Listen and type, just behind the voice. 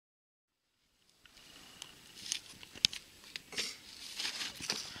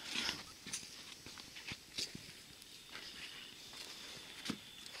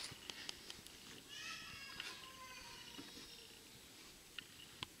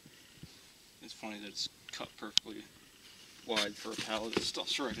funny that it's cut perfectly wide for a pallet. It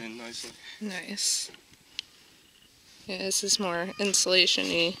stuffs right in nicely. Nice. Yeah, this is more insulation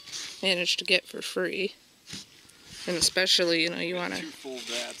you managed to get for free. And especially, you know, you want to... 2 full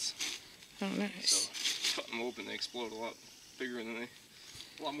vats. Oh, nice. So, cut them open, they explode a lot bigger than they...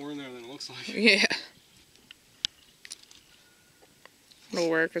 A lot more in there than it looks like. Yeah.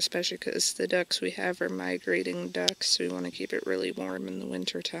 It'll work, especially because the ducks we have are migrating ducks, so we want to keep it really warm in the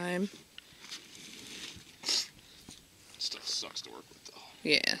winter time. Stuff sucks to work with, though.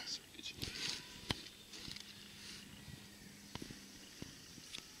 Yeah.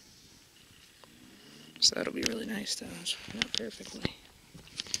 So that'll be really nice, though. It's working out perfectly.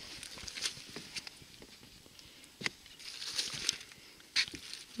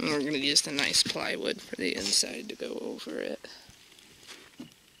 And we're going to use the nice plywood for the inside to go over it.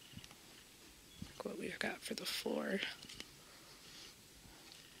 Like what we've got for the floor.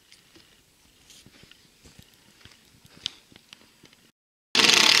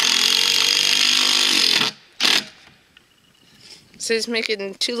 So he's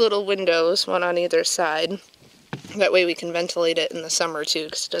making 2 little windows, one on either side. That way we can ventilate it in the summer too,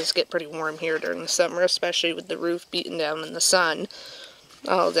 because it does get pretty warm here during the summer, especially with the roof beating down in the sun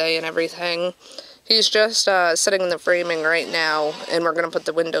all day and everything. He's just setting the framing right now, and we're going to put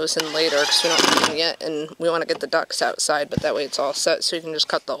the windows in later because we don't have them yet, and we want to get the ducks outside, but that way it's all set so you can just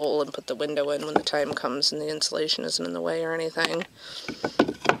cut the hole and put the window in when the time comes and the insulation isn't in the way or anything.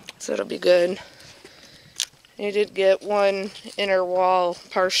 So it'll be good. He did get one inner wall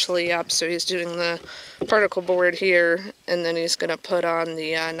partially up, so he's doing the particle board here, and then he's going to put on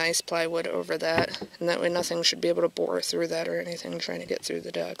the nice plywood over that, and that way nothing should be able to bore through that or anything trying to get through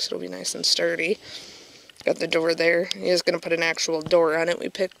the ducts. It'll be nice and sturdy. Got the door there. He is going to put an actual door on it. We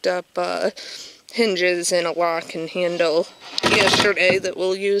picked up hinges and a lock and handle yesterday that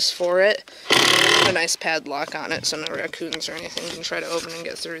we'll use for it. A nice padlock on it so no raccoons or anything can try to open and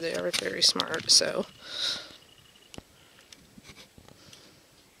get through. They are very smart, so...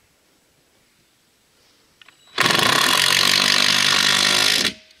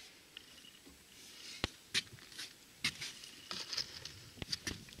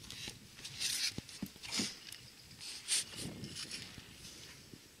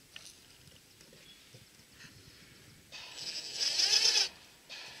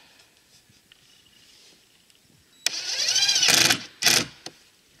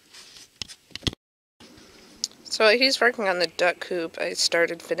 So while he's working on the duck coop, I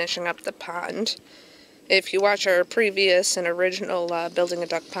started finishing up the pond. If you watch our previous and original building a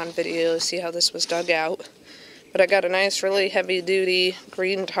duck pond video, you'll see how this was dug out. But I got a nice, really heavy-duty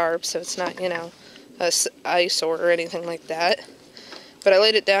green tarp, so it's not, you know, a eyesore or anything like that. But I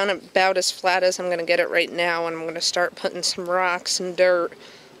laid it down about as flat as I'm going to get it right now, and I'm going to start putting some rocks and dirt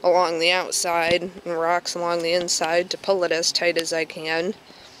along the outside and rocks along the inside to pull it as tight as I can.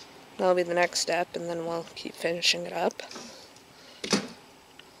 That'll be the next step, and then we'll keep finishing it up.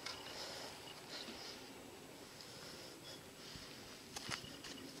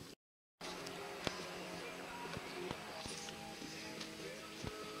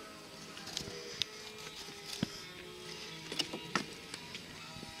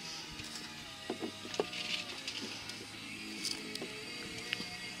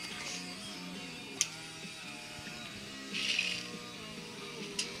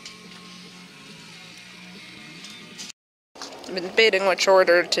 I've been debating which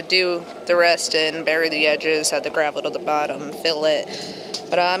order to do the rest in, bury the edges, add the gravel to the bottom, fill it.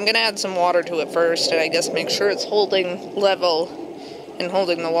 But I'm going to add some water to it first, and I guess make sure it's holding level and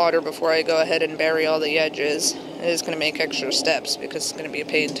holding the water before I go ahead and bury all the edges. It is going to make extra steps because it's going to be a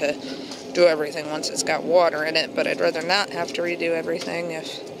pain to do everything once it's got water in it, but I'd rather not have to redo everything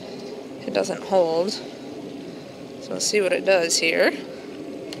if it doesn't hold. So we'll see what it does here.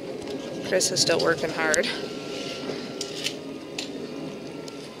 Chris is still working hard.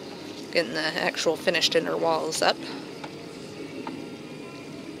 Getting the actual finished inner walls up.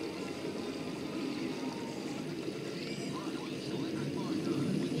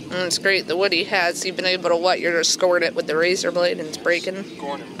 And it's great, the wood he has, you've been able to you're just scoring it with the razor blade and it's breaking.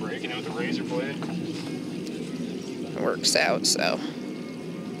 Scoring and breaking it with the razor blade. It works out, so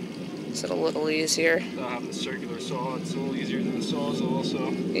it's a little easier. I'll have the circular saw, it's a little easier than the Sawzall, so.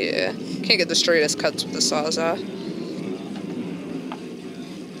 Yeah, can't get the straightest cuts with the Sawzall.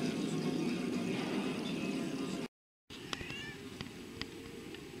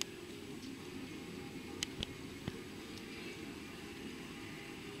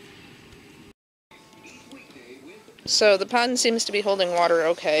 So the pond seems to be holding water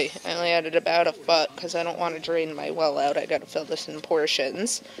okay. I only added about a foot because I don't want to drain my well out. I got to fill this in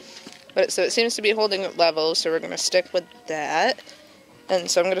portions. But so it seems to be holding it level, so we're going to stick with that. And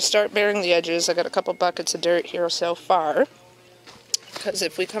so I'm going to start burying the edges. I got a couple buckets of dirt here so far. Because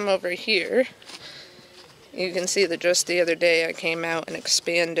if we come over here, you can see that just the other day I came out and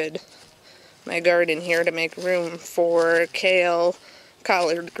expanded my garden here to make room for kale,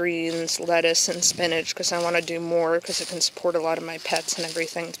 collard greens, lettuce, and spinach, because I want to do more because it can support a lot of my pets and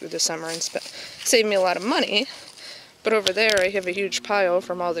everything through the summer and save me a lot of money. But over there I have a huge pile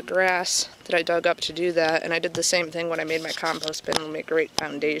from all the grass that I dug up to do that, and I did the same thing when I made my compost bin. It'll make great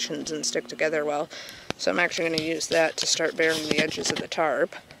foundations and stick together well. So I'm actually going to use that to start burying the edges of the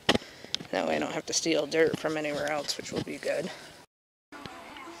tarp. That way I don't have to steal dirt from anywhere else, which will be good.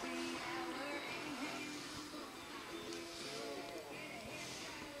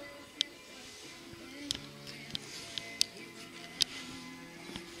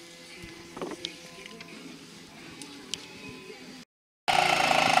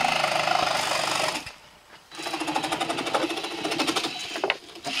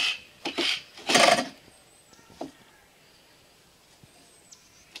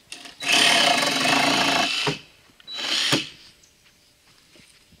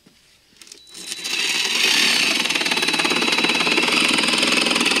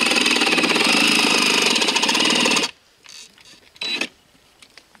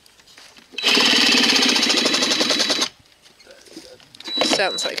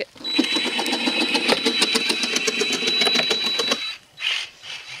 Sounds like it.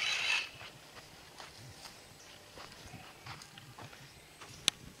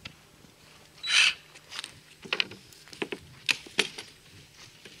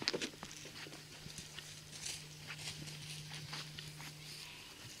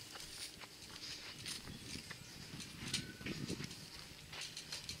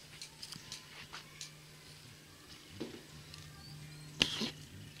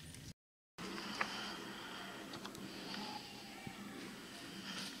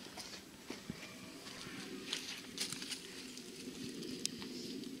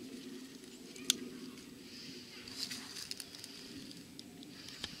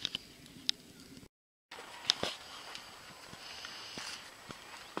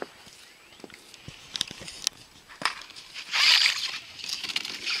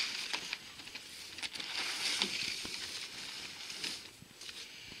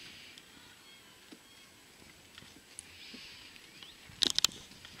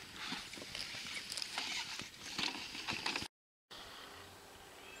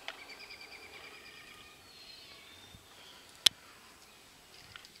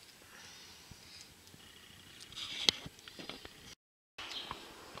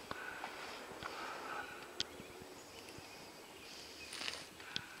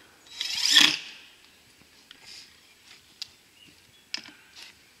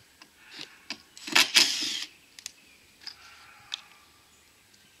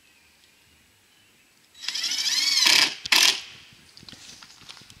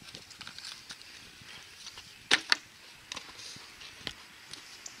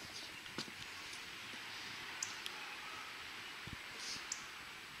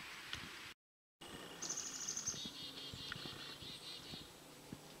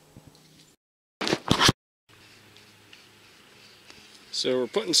 So we're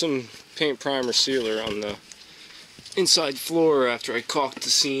putting some paint primer sealer on the inside floor after I caulked the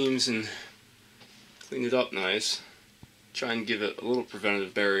seams and cleaned it up nice. Try and give it a little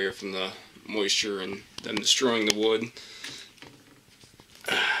preventative barrier from the moisture and them destroying the wood.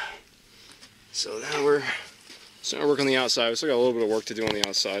 So now we're starting to work on the outside. We still got a little bit of work to do on the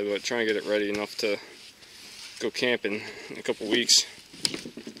outside, but trying to get it ready enough to go camping in a couple weeks.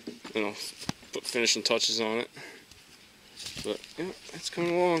 You know, put finishing touches on it. But yeah, it's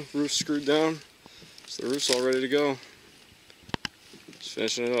coming along. Roof's screwed down, so the roof's all ready to go. Just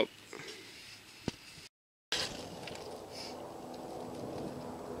finishing it up.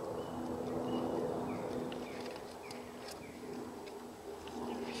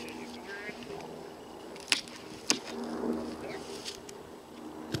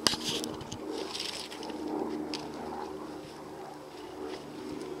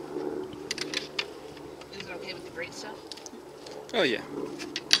 Is it okay with the great stuff? Oh yeah.